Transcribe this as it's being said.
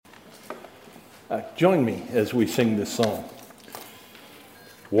Join me as we sing this song.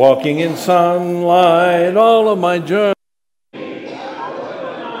 Walking in sunlight all of my journey.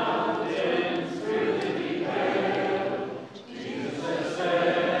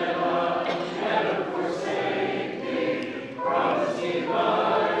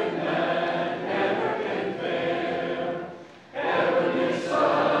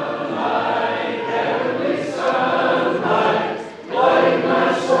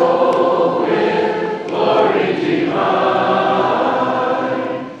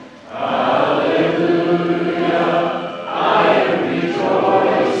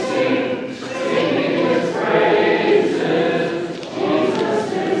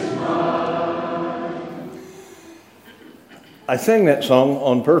 I sang that song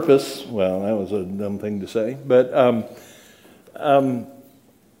on purpose. Well, that was a dumb thing to say, but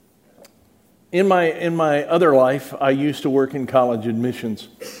in my other life, I used to work in college admissions,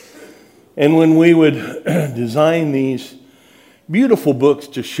 and when we would design these beautiful books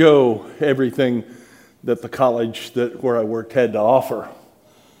to show everything that the college where I worked had to offer,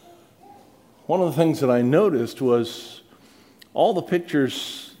 one of the things that I noticed was all the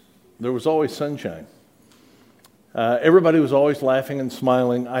pictures. There was always sunshine. Everybody was always laughing and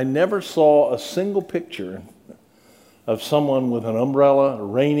smiling. I never saw a single picture of someone with an umbrella, or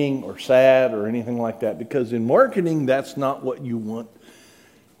raining, or sad, or anything like that, because in marketing, that's not what you want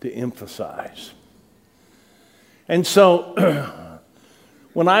to emphasize. And so,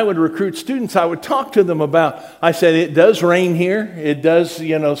 when I would recruit students, I would talk to them about, I said, it does rain here. It does,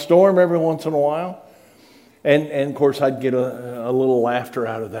 storm every once in a while. And of course, I'd get a little laughter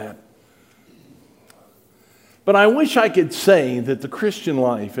out of that. But I wish I could say that the Christian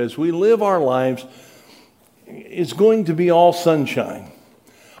life, as we live our lives, is going to be all sunshine.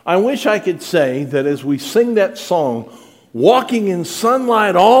 I wish I could say that as we sing that song, walking in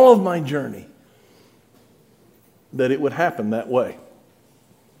sunlight all of my journey, that it would happen that way.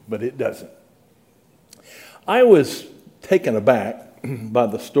 But it doesn't. I was taken aback by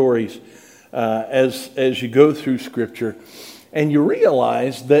the stories as you go through Scripture, and you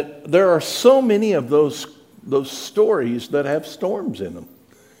realize that there are so many of those stories that have storms in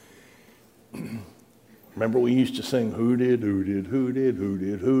them. Remember we used to sing, who did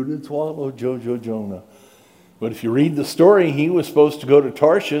swallow Jojo Jonah? But if you read the story, he was supposed to go to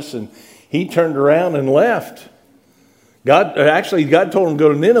Tarshish and he turned around and left. God told him to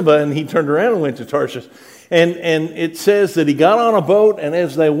go to Nineveh, and he turned around and went to Tarshish. And it says that he got on a boat, and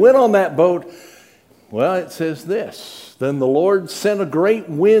as they went on that boat, well, it says this, then the Lord sent a great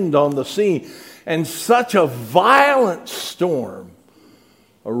wind on the sea, and such a violent storm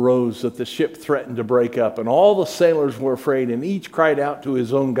arose that the ship threatened to break up, and all the sailors were afraid, and each cried out to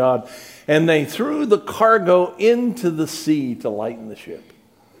his own God, and they threw the cargo into the sea to lighten the ship.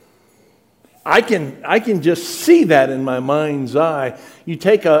 I can just see that in my mind's eye. You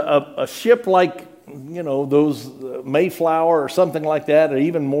take a ship like, those Mayflower or something like that, or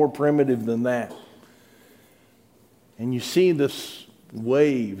even more primitive than that, and you see this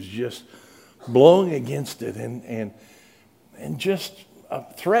waves just blowing against it and just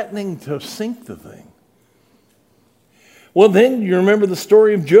threatening to sink the thing. Well, then you remember the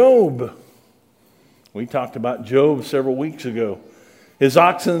story of Job. We talked about Job several weeks ago. His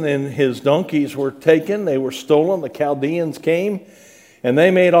oxen and his donkeys were taken. They were stolen. The Chaldeans came, and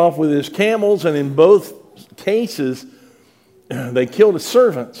they made off with his camels, and in both cases, they killed his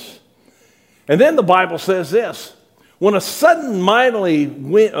servants. And then the Bible says this, when suddenly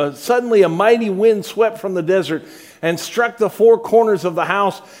a mighty wind swept from the desert and struck the four corners of the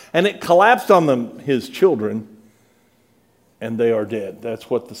house, and it collapsed on them, his children, and they are dead. That's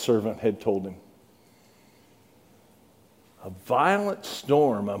what the servant had told him. A violent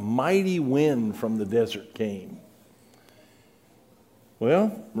storm, a mighty wind from the desert came.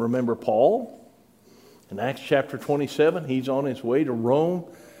 Well, remember Paul? In Acts chapter 27, he's on his way to Rome.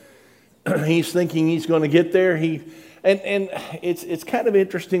 He's thinking he's going to get there. And it's kind of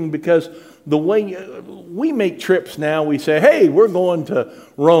interesting because the way we make trips now, we say, hey, we're going to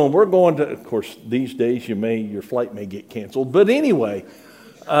Rome. We're going to, of course, these days your flight may get canceled. But anyway,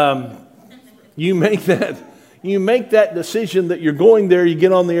 you make that decision that you're going there, you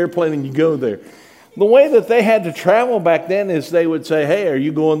get on the airplane and you go there. The way that they had to travel back then is they would say, hey, are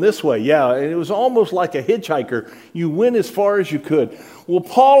you going this way? Yeah, and it was almost like a hitchhiker. You went as far as you could. Well,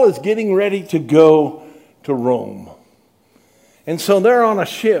 Paul is getting ready to go to Rome. And so they're on a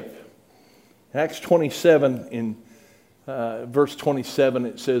ship. Acts 27, in verse 27,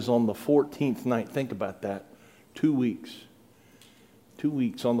 it says on the 14th night. Think about that. 2 weeks. 2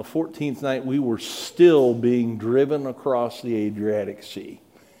 weeks. On the 14th night, we were still being driven across the Adriatic Sea.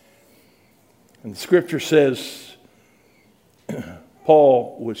 And the scripture says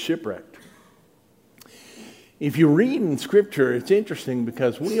Paul was shipwrecked. If you read in scripture, it's interesting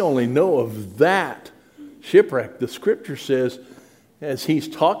because we only know of that shipwreck. The scripture says, as he's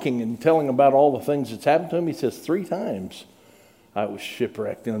talking and telling about all the things that's happened to him, he says, 3 times I was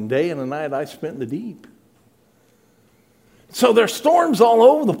shipwrecked. And a day and a night I spent in the deep. So there's storms all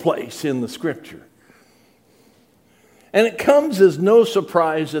over the place in the scripture. And it comes as no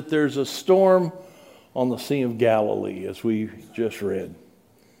surprise that there's a storm on the Sea of Galilee, as we just read.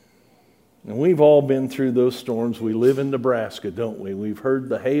 And we've all been through those storms. We live in Nebraska, don't we? We've heard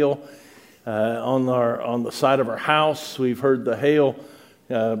the hail on the side of our house. We've heard the hail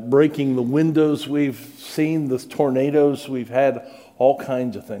breaking the windows. We've seen the tornadoes. We've had all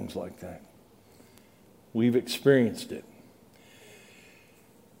kinds of things like that. We've experienced it.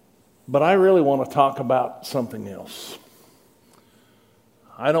 But I really want to talk about something else.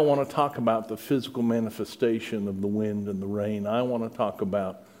 I don't want to talk about the physical manifestation of the wind and the rain. I want to talk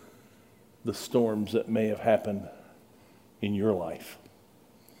about the storms that may have happened in your life.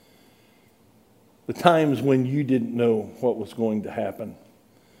 The times when you didn't know what was going to happen.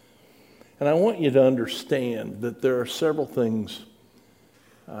 And I want you to understand that there are several things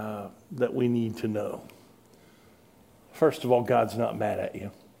that we need to know. First of all, God's not mad at you.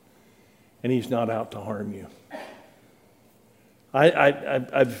 And He's not out to harm you.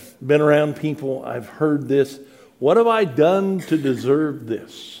 I've been around people, I've heard this. What have I done to deserve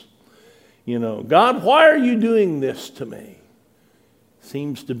this? You know, God, why are you doing this to me?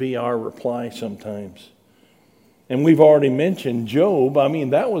 Seems to be our reply sometimes. And we've already mentioned Job. I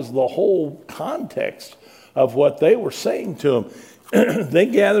mean, that was the whole context of what they were saying to him. They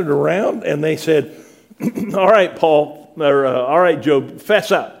gathered around and they said, all right, Paul, all right, Job,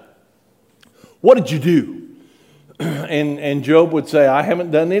 fess up. What did you do? And Job would say, I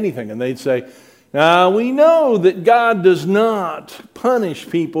haven't done anything. And they'd say, now we know that God does not punish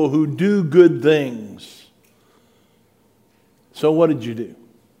people who do good things. So what did you do?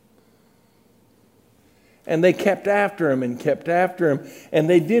 And they kept after him and kept after him. And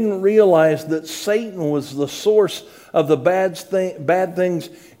they didn't realize that Satan was the source of the bad things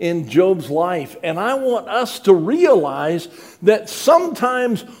in Job's life. And I want us to realize that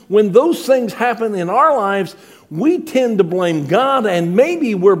sometimes when those things happen in our lives, we tend to blame God, and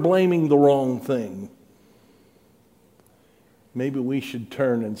maybe we're blaming the wrong thing. Maybe we should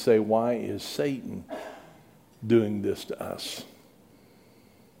turn and say, why is Satan doing this to us?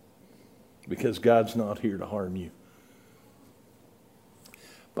 Because God's not here to harm you.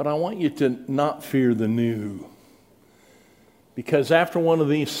 But I want you to not fear the new. Because after one of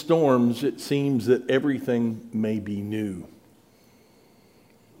these storms, it seems that everything may be new.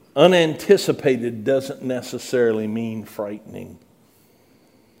 Unanticipated doesn't necessarily mean frightening.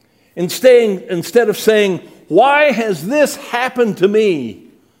 Instead of saying, why has this happened to me?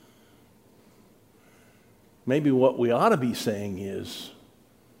 Maybe what we ought to be saying is,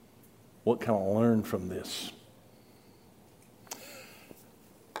 what can I learn from this?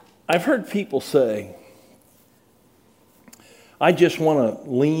 I've heard people say, I just want to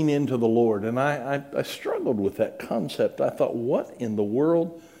lean into the Lord. And I struggled with that concept. I thought, what in the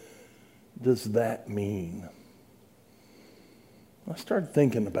world does that mean? I started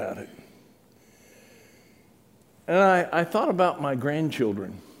thinking about it. And I thought about my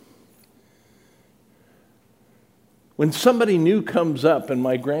grandchildren. When somebody new comes up and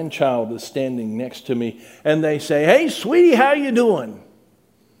my grandchild is standing next to me and they say, hey, sweetie, how you doing?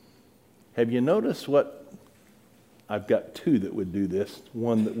 Have you noticed what? I've got 2 that would do this,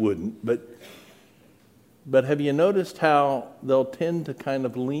 1 that wouldn't. But have you noticed how they'll tend to kind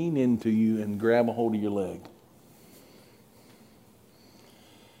of lean into you and grab a hold of your leg?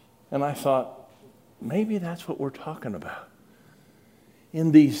 And I thought, maybe that's what we're talking about.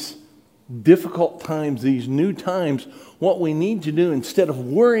 In these difficult times, these new times, what we need to do, instead of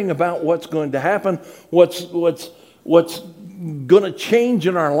worrying about what's going to happen, what's going to change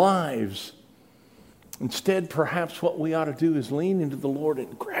in our lives, instead, perhaps what we ought to do is lean into the Lord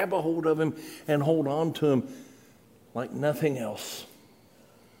and grab a hold of Him and hold on to Him like nothing else.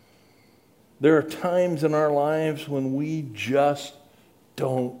 There are times in our lives when we just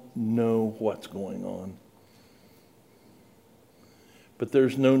don't know what's going on. But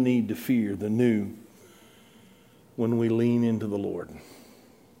there's no need to fear the new when we lean into the Lord.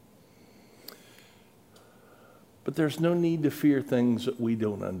 But there's no need to fear things that we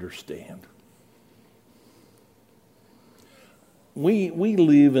don't understand. We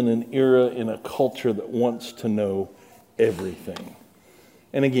live in an era, in a culture that wants to know everything.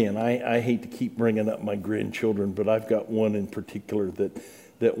 And again, I hate to keep bringing up my grandchildren, but I've got one in particular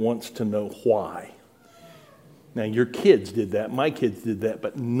that wants to know why. Now, your kids did that. My kids did that,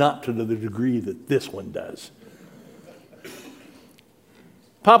 but not to the degree that this one does.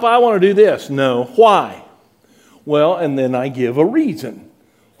 Papa, I want to do this. No. Why? Well, and then I give a reason.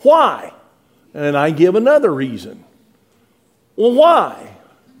 Why? And I give another reason. Well, why?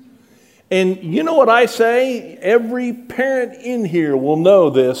 And you know what I say? Every parent in here will know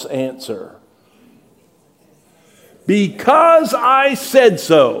this answer. Because I said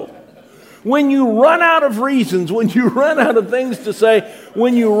so. When you run out of reasons, when you run out of things to say,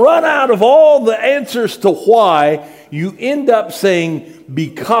 when you run out of all the answers to why, you end up saying,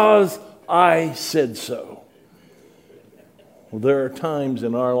 because I said so. Well, there are times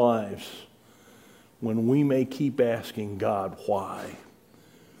in our lives when we may keep asking God why.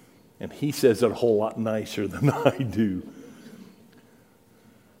 And He says it a whole lot nicer than I do.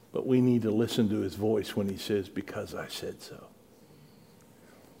 But we need to listen to His voice when He says, because I said so.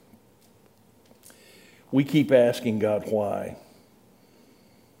 We keep asking God why.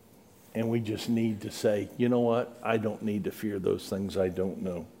 And we just need to say, you know what? I don't need to fear those things I don't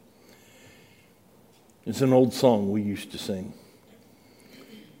know. It's an old song we used to sing.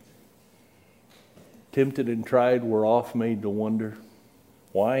 Tempted and tried, we're oft made to wonder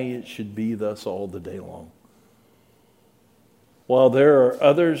why it should be thus all the day long. While there are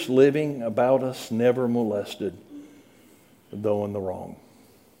others living about us never molested, though in the wrong.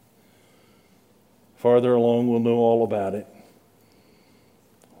 Farther along, we'll know all about it.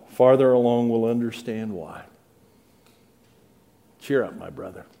 Farther along, we'll understand why. Cheer up, my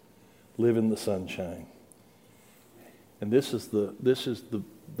brother. Live in the sunshine. And this is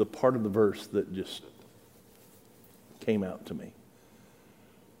the part of the verse that just came out to me.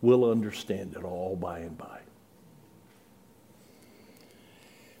 We'll understand it all by and by.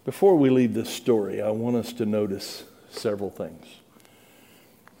 Before we leave this story, I want us to notice several things.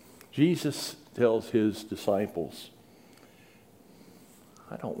 Jesus tells His disciples,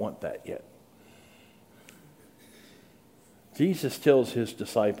 I don't want that yet. Jesus tells His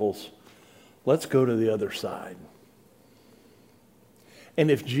disciples, let's go to the other side.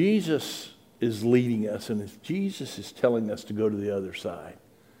 And if Jesus is leading us and if Jesus is telling us to go to the other side,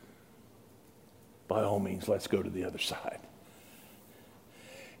 by all means, let's go to the other side.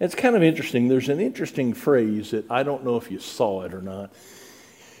 It's kind of interesting. There's an interesting phrase that I don't know if you saw it or not.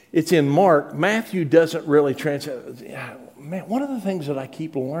 It's in Mark. Matthew doesn't really translate. Man, one of the things that I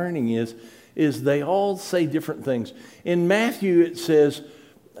keep learning is they all say different things. In Matthew, it says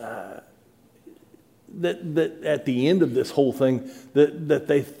that at the end of this whole thing, that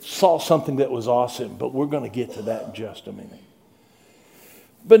they saw something that was awesome. But we're going to get to that in just a minute.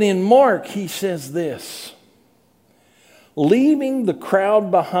 But in Mark, he says this. Leaving the crowd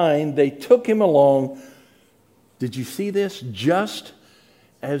behind, they took Him along. Did you see this? Just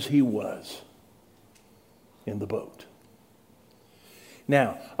as He was in the boat.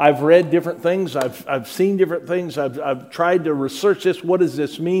 Now, I've read different things. I've seen different things. I've tried to research this. What does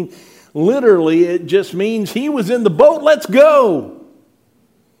this mean? Literally, it just means He was in the boat. Let's go.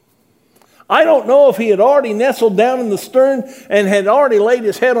 I don't know if He had already nestled down in the stern and had already laid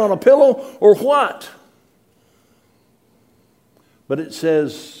His head on a pillow or what. But it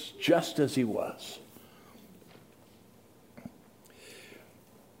says, just as He was.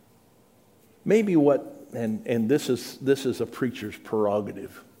 Maybe what, and this is a preacher's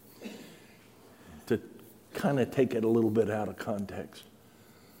prerogative, to kind of take it a little bit out of context.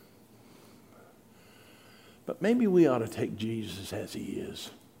 But maybe we ought to take Jesus as He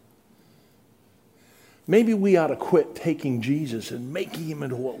is. Maybe we ought to quit taking Jesus and making Him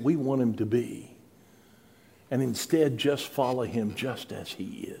into what we want Him to be. And instead just follow Him just as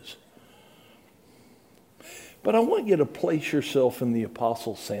He is. But I want you to place yourself in the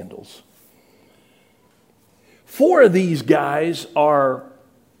apostles' sandals. 4 of these guys are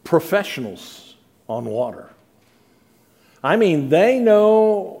professionals on water. I mean, they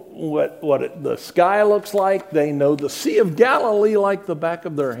know what the sky looks like. They know the Sea of Galilee like the back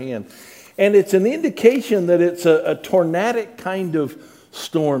of their hand. And it's an indication that it's a tornadic kind of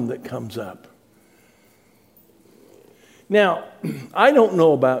storm that comes up. Now, I don't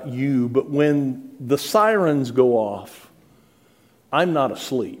know about you, but when the sirens go off, I'm not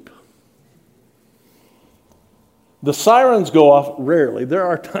asleep. The sirens go off rarely. There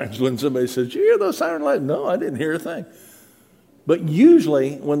are times when somebody says, "Did you hear those siren lights?" No, I didn't hear a thing. But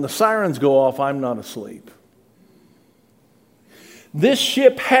usually, when the sirens go off, I'm not asleep. This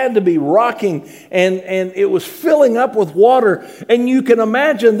ship had to be rocking, and it was filling up with water. And you can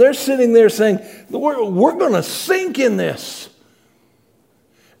imagine they're sitting there saying, we're going to sink in this.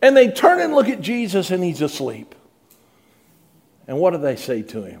 And they turn and look at Jesus, and He's asleep. And what do they say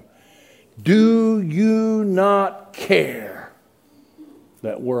to him? Do you not care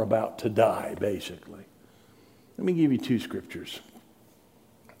that we're about to die, basically? Let me give you two scriptures.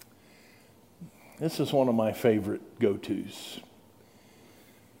 This is one of my favorite go-tos.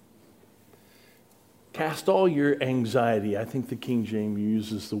 Cast all your anxiety. I think the King James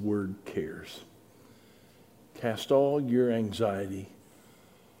uses the word cares. Cast all your anxiety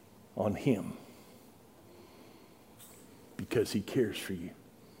on him because he cares for you.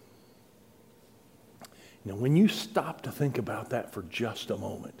 Now, when you stop to think about that for just a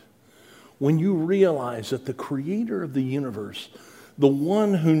moment, when you realize that the creator of the universe, the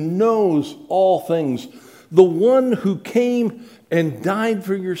one who knows all things, the one who came and died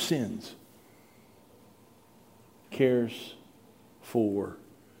for your sins, cares for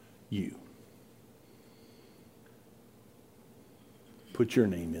you. Put your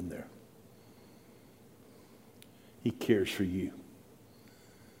name in there. He cares for you.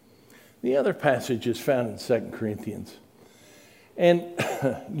 The other passage is found in 2 Corinthians. And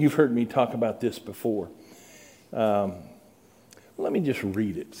you've heard me talk about this before. Let me just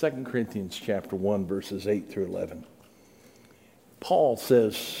read it. 2 Corinthians chapter 1, verses 8 through 11. Paul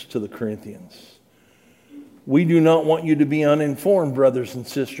says to the Corinthians, "We do not want you to be uninformed, brothers and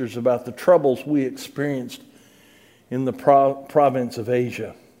sisters, about the troubles we experienced in the province of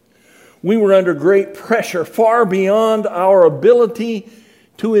Asia. We were under great pressure, far beyond our ability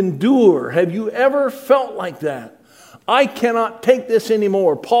to endure." Have you ever felt like that? I cannot take this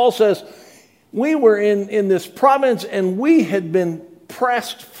anymore. Paul says, we were in this province and we had been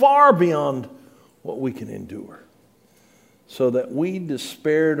pressed far beyond what we can endure, so that we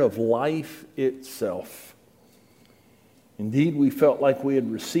despaired of life itself. Indeed, we felt like we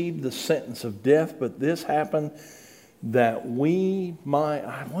had received the sentence of death, but this happened that we might,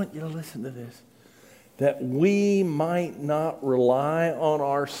 I want you to listen to this, that we might not rely on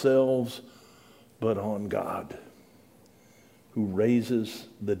ourselves, but on God, who raises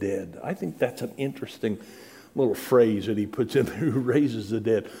the dead. I think that's an interesting little phrase that he puts in there, who raises the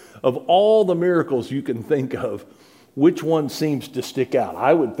dead. Of all the miracles you can think of, which one seems to stick out?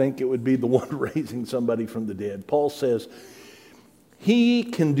 I would think it would be the one raising somebody from the dead. Paul says, he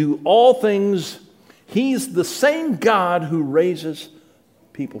can do all things. He's the same God who raises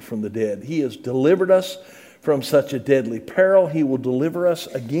people from the dead. He has delivered us from such a deadly peril. He will deliver us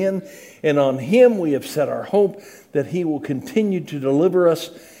again. And on him we have set our hope that he will continue to deliver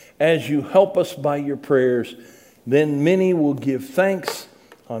us as you help us by your prayers. Then many will give thanks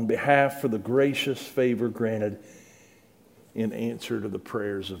on behalf for the gracious favor granted in answer to the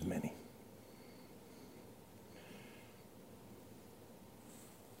prayers of many.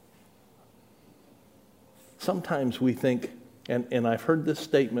 Sometimes we think, and I've heard this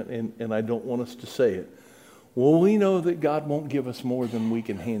statement, and I don't want us to say it, well, we know that God won't give us more than we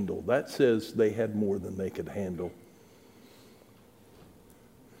can handle. That says they had more than they could handle.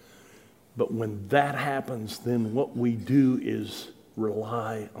 But when that happens, then what we do is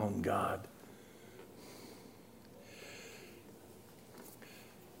rely on God.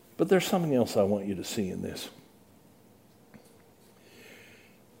 But there's something else I want you to see in this.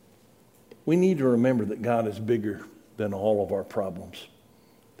 We need to remember that God is bigger than all of our problems,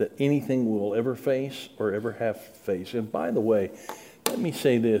 that anything we'll ever face or ever have faced. And by the way, let me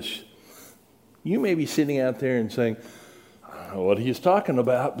say this. You may be sitting out there and saying, I don't know what he's talking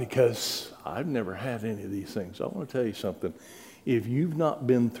about because I've never had any of these things. I want to tell you something. If you've not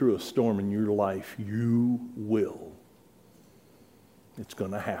been through a storm in your life, you will. It's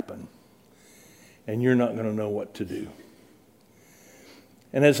going to happen. And you're not going to know what to do.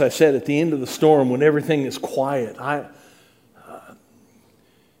 And as I said, at the end of the storm, when everything is quiet,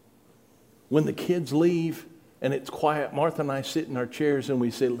 when the kids leave and it's quiet, Martha and I sit in our chairs and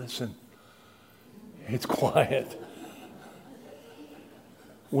we say, listen, it's quiet.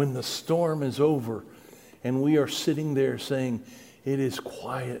 When the storm is over and we are sitting there saying, it is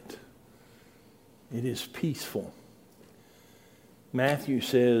quiet, it is peaceful. Matthew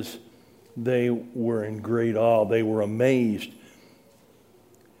says they were in great awe, they were amazed.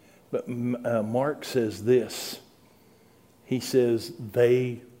 But Mark says this. He says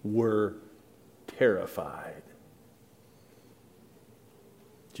they were terrified.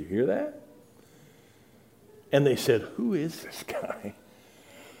 Did you hear that? And they said, who is this guy?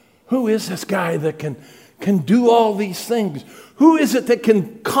 Who is this guy that can do all these things? Who is it that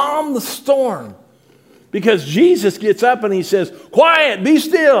can calm the storm? Because Jesus gets up and he says, quiet, be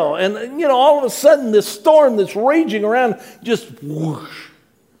still. And, all of a sudden this storm that's raging around just whoosh.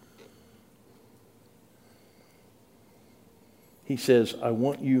 He says, I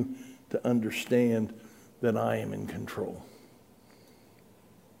want you to understand that I am in control.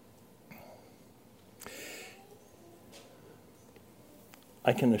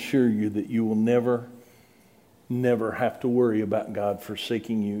 I can assure you that you will never have to worry about God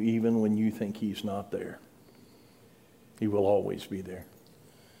forsaking you, even when you think He's not there. He will always be there.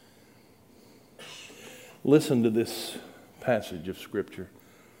 Listen to this passage of Scripture.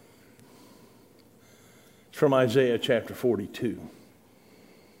 It's from Isaiah chapter 42.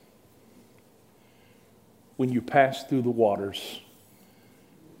 When you pass through the waters,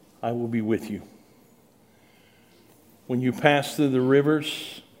 I will be with you. When you pass through the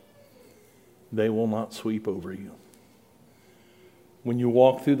rivers, they will not sweep over you. When you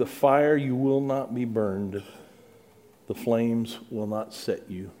walk through the fire, you will not be burned. The flames will not set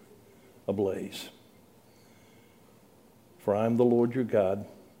you ablaze. For I am the Lord your God,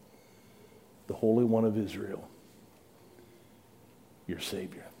 the Holy One of Israel, your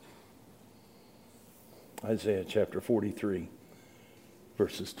Savior. Isaiah chapter 43,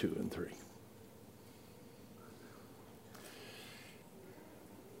 verses 2 and 3.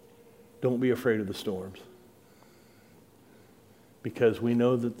 Don't be afraid of the storms, because we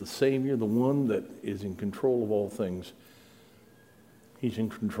know that the Savior, the one that is in control of all things, He's in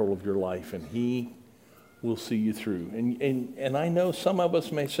control of your life, and He will see you through. And I know some of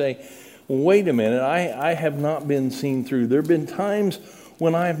us may say, well, wait a minute, I have not been seen through. There have been times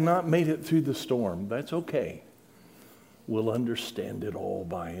when I have not made it through the storm. That's okay. We'll understand it all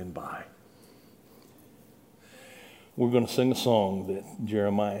by and by. We're going to sing a song that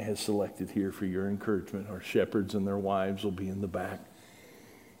Jeremiah has selected here for your encouragement. Our shepherds and their wives will be in the back.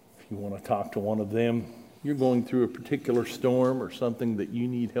 If you want to talk to one of them, you're going through a particular storm or something that you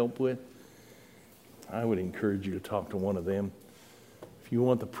need help with, I would encourage you to talk to one of them. If you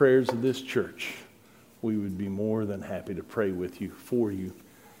want the prayers of this church, we would be more than happy to pray with you, for you,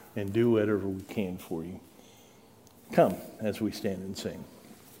 and do whatever we can for you. Come as we stand and sing.